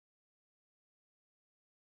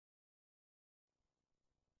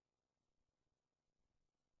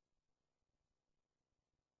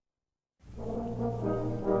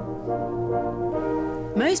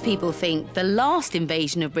Most people think the last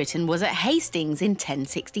invasion of Britain was at Hastings in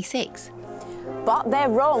 1066. But they're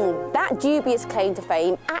wrong. That dubious claim to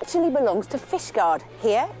fame actually belongs to Fishguard,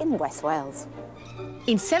 here in West Wales.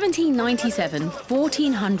 In 1797,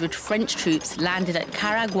 1,400 French troops landed at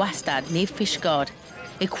Caragwastad near Fishguard.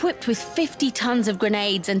 Equipped with 50 tons of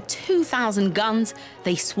grenades and 2,000 guns,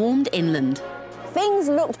 they swarmed inland. Things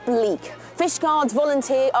looked bleak. Fishguard's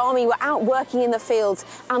volunteer army were out working in the fields,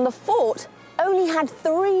 and the fort only had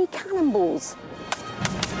 3 cannonballs.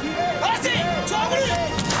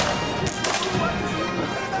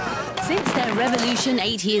 Since their revolution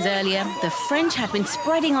 8 years earlier, the French had been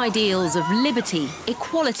spreading ideals of liberty,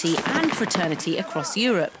 equality and fraternity across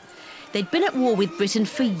Europe. They'd been at war with Britain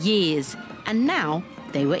for years, and now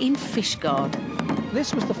they were in Fishguard.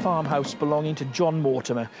 This was the farmhouse belonging to John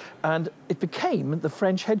Mortimer, and it became the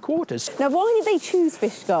French headquarters. Now, why did they choose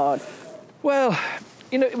Fishguard? Well,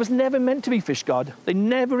 you know, it was never meant to be Fishguard. They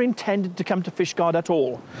never intended to come to Fishguard at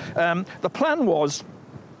all. The plan was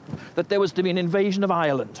that there was to be an invasion of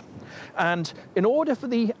Ireland. And in order for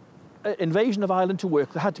the invasion of Ireland to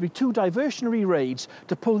work, there had to be 2 diversionary raids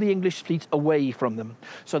to pull the English fleet away from them.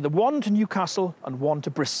 So the one to Newcastle and one to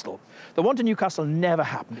Bristol. The one to Newcastle never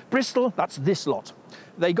happened. Bristol, that's this lot.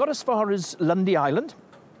 They got as far as Lundy Island,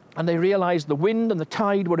 and they realised the wind and the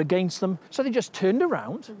tide were against them, so they just turned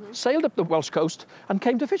around, sailed up the Welsh coast and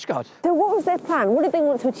came to Fishguard. So what was their plan? What did they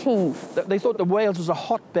want to achieve? They thought that Wales was a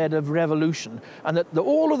hotbed of revolution, and that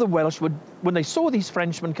all of the Welsh would, when they saw these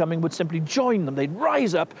Frenchmen coming, would simply join them. They'd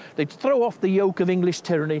rise up, they'd throw off the yoke of English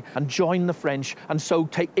tyranny and join the French, and so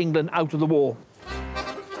take England out of the war.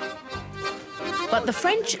 But the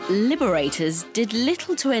French liberators did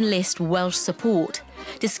little to enlist Welsh support.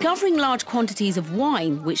 Discovering large quantities of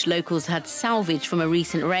wine, which locals had salvaged from a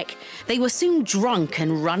recent wreck, they were soon drunk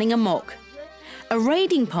and running amok. A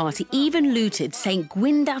raiding party even looted St.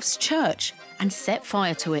 Gwyndaf's church and set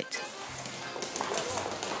fire to it.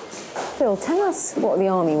 Phil, tell us what the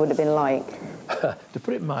army would have been like. To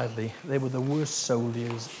put it mildly, they were the worst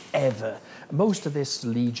soldiers ever. Most of this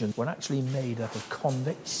legion were actually made up of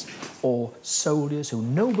convicts or soldiers who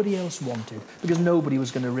nobody else wanted, because nobody was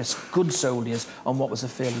going to risk good soldiers on what was a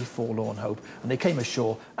fairly forlorn hope. And they came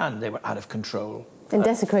ashore and they were out of control. And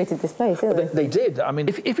desecrated this place, didn't they? They did. I mean,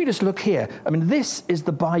 if you just look here, I mean, this is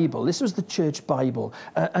the Bible. This was the church Bible.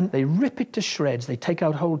 And they rip it to shreds. They take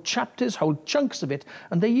out whole chapters, whole chunks of it,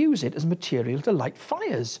 and they use it as material to light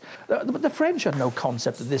fires. But the French had no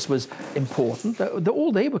concept that this was important.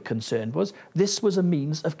 All they were concerned was this was a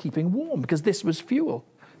means of keeping warm, because this was fuel.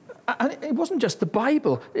 And it wasn't just the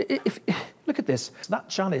Bible. Look at this. That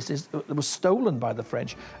chalice was stolen by the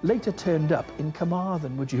French, later turned up in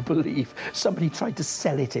Carmarthen, would you believe? Somebody tried to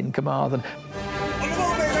sell it in Carmarthen.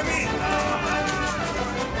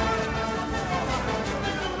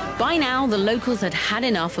 By now, the locals had had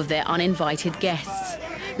enough of their uninvited guests.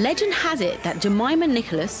 Legend has it that Jemima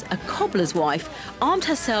Nicholas, a cobbler's wife, armed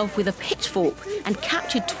herself with a pitchfork and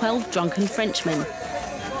captured 12 drunken Frenchmen.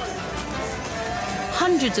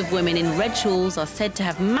 Hundreds of women in red shawls are said to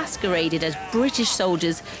have masqueraded as British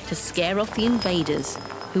soldiers to scare off the invaders,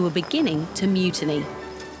 who were beginning to mutiny.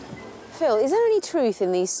 Phil, is there any truth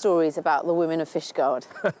in these stories about the women of Fishguard?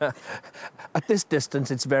 At this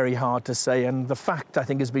distance, it's very hard to say, and the fact, I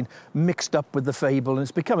think, has been mixed up with the fable, and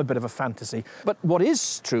it's become a bit of a fantasy. But what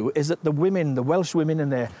is true is that the women, the Welsh women in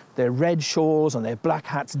their red shawls and their black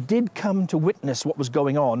hats, did come to witness what was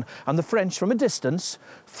going on, and the French, from a distance,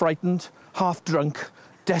 frightened, half drunk,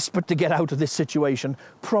 desperate to get out of this situation,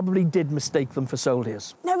 probably did mistake them for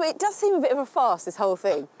soldiers. No, but it does seem a bit of a farce, this whole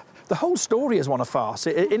thing. The whole story is one of farce.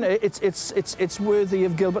 It's worthy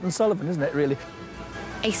of Gilbert and Sullivan, isn't it, really?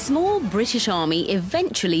 A small British army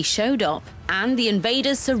eventually showed up, and the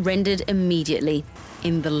invaders surrendered immediately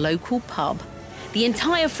in the local pub. The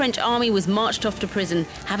entire French army was marched off to prison,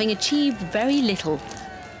 having achieved very little,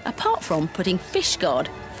 apart from putting Fishguard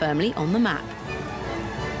firmly on the map.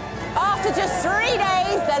 After just 3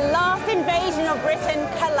 days, the last invasion of Britain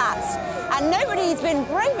collapsed, and nobody's been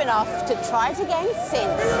brave enough to try it again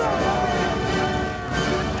since.